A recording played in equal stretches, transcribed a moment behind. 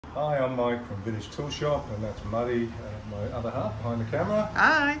Hi, I'm Mike from Vintage Tool Shop, and that's Muddy, my other half behind the camera.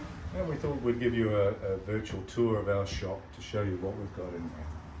 Hi. And we thought we'd give you a virtual tour of our shop to show you what we've got in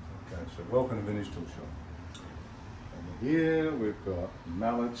there. Okay, so welcome to Vintage Tool Shop. And here we've got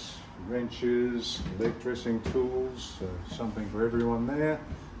mallets, wrenches, leg dressing tools, something for everyone there.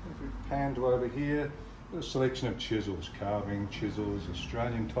 If we pan to over here, a selection of chisels, carving chisels,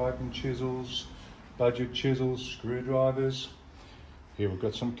 Australian Titan chisels, budget chisels, screwdrivers. Here we've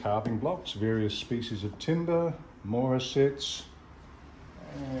got some carving blocks, various species of timber, Wed-Sats,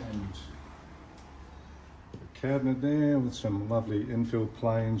 and a cabinet there with some lovely infill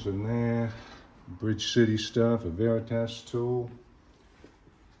planes in there, Bridge City stuff, a Veritas tool,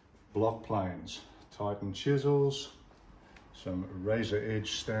 block planes, Titan chisels, some razor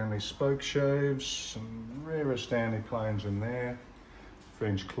edge Stanley spoke shaves, some rarer Stanley planes in there,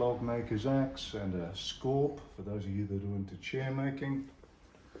 French clog maker's axe, and a scorp for those of you that are into chair making.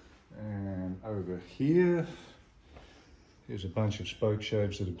 And over here, here's a bunch of spoke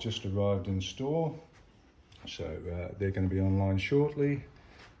shaves that have just arrived in store. So they're going to be online shortly.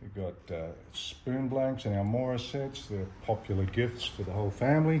 We've got spoon blanks and our Wed-Sats. They're popular gifts for the whole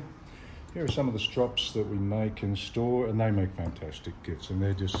family. Here are some of the strops that we make in store, and they make fantastic gifts, and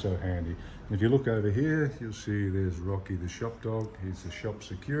they're just so handy. And if you look over here, you'll see there's Rocky the shop dog. He's the shop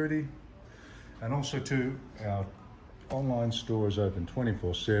security. And also too, our online store is open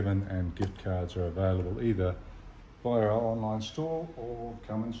 24/7, and gift cards are available either via our online store or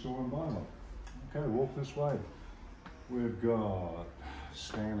come in store and buy them. Okay, walk this way. We've got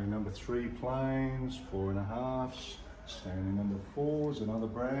Stanley number 3 planes, 4.5s, Stanley number 4s and other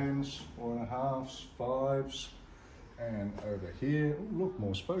brands, 4.5s, 5s, and over here, look,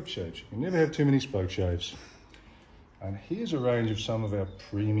 more spoke shaves. You can never have too many spoke shaves. And here's a range of some of our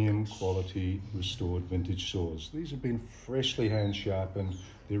premium quality restored vintage saws. These have been freshly hand sharpened.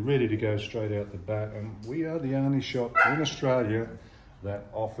 They're ready to go straight out the bat, and we are the only shop in Australia that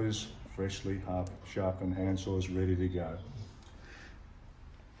offers freshly sharpened hand saws ready to go.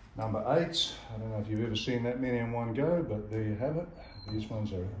 Number 8s, I don't know if you've ever seen that many in one go, but there you have it. These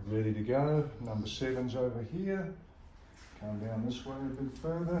ones are ready to go. Number 7's over here. Come down this way a bit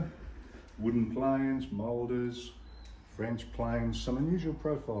further. Wooden planes, moulders, French planes, some unusual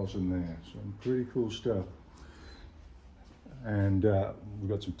profiles in there, some pretty cool stuff. And we've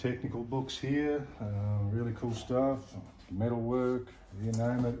got some technical books here, really cool stuff, metalwork, you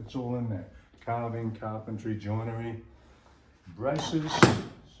name it, it's all in there. Carving, carpentry, joinery, braces,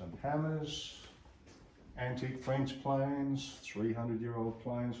 some hammers, antique French planes, 300-year-old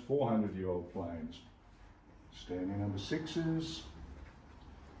planes, 400-year-old planes. Stanley number 6s.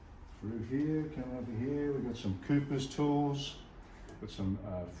 Through here, come over here, we've got some Cooper's tools, got some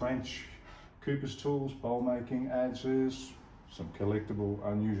French Cooper's tools, bowl making adzes, some collectible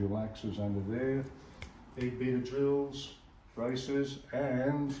unusual axes under there, 8-beater drills, braces,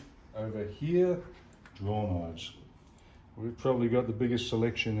 and over here, draw knives. We've probably got the biggest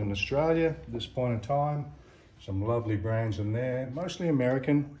selection in Australia at this point in time. Some lovely brands in there, mostly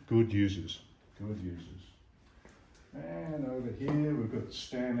American, good users, good users. And over here, we've got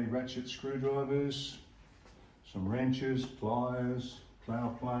Stanley ratchet screwdrivers, some wrenches, pliers, plow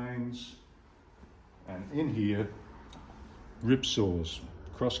planes, and in here, rip saws,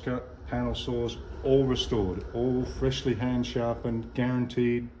 crosscut, panel saws, all restored, all freshly hand sharpened,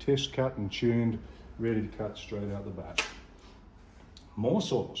 guaranteed, test cut and tuned, ready to cut straight out the bat. More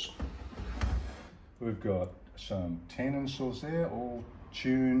saws. We've got some tenon saws there, all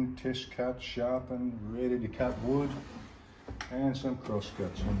tuned, test cut, sharpened, ready to cut wood, and some cross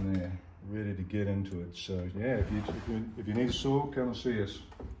cuts in there, ready to get into it. So yeah, if you need a saw, come and see us.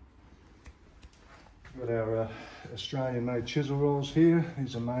 We've got our Australian made chisel rolls here.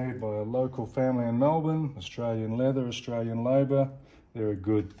 These are made by a local family in Melbourne, Australian leather, Australian labour. They're a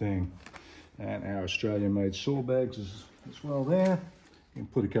good thing. And our Australian made saw bags as well there. You can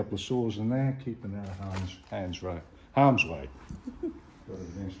put a couple of saws in there, keep them out of harm's way. Got it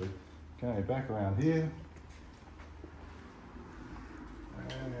eventually. Okay, back around here.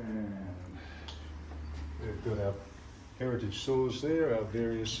 And we've got our heritage saws there, our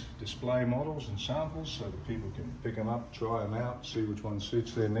various display models and samples so that people can pick them up, try them out, see which one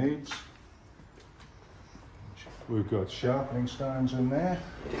suits their needs. We've got sharpening stones in there.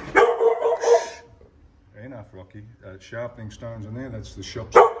 Enough, Rocky. Sharpening stones in there, that's the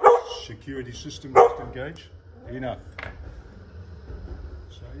shop's security system, just engage. Enough.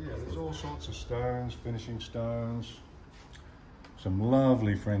 So yeah, there's all sorts of stones, finishing stones, some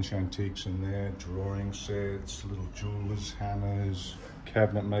lovely French antiques in there, drawing sets, little jewelers' hammers,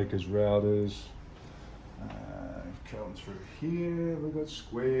 cabinet makers' routers, Going through here, we've got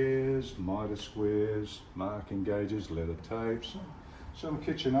squares, miter squares, marking gauges, leather tapes, some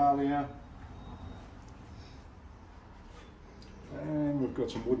kitchenalia. And we've got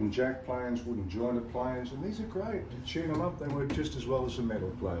some wooden jack planes, wooden jointed planes, and these are great. You tune them up, they work just as well as the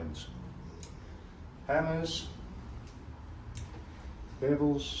metal planes. Hammers,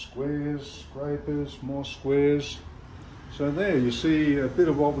 bevels, squares, scrapers, more squares. So there you see a bit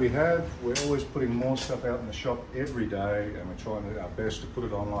of what we have. We're always putting more stuff out in the shop every day, and we're trying our best to put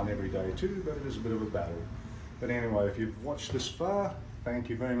it online every day too, but it is a bit of a battle. But anyway, if you've watched this far, thank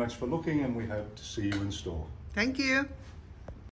you very much for looking, and we hope to see you in store. Thank you.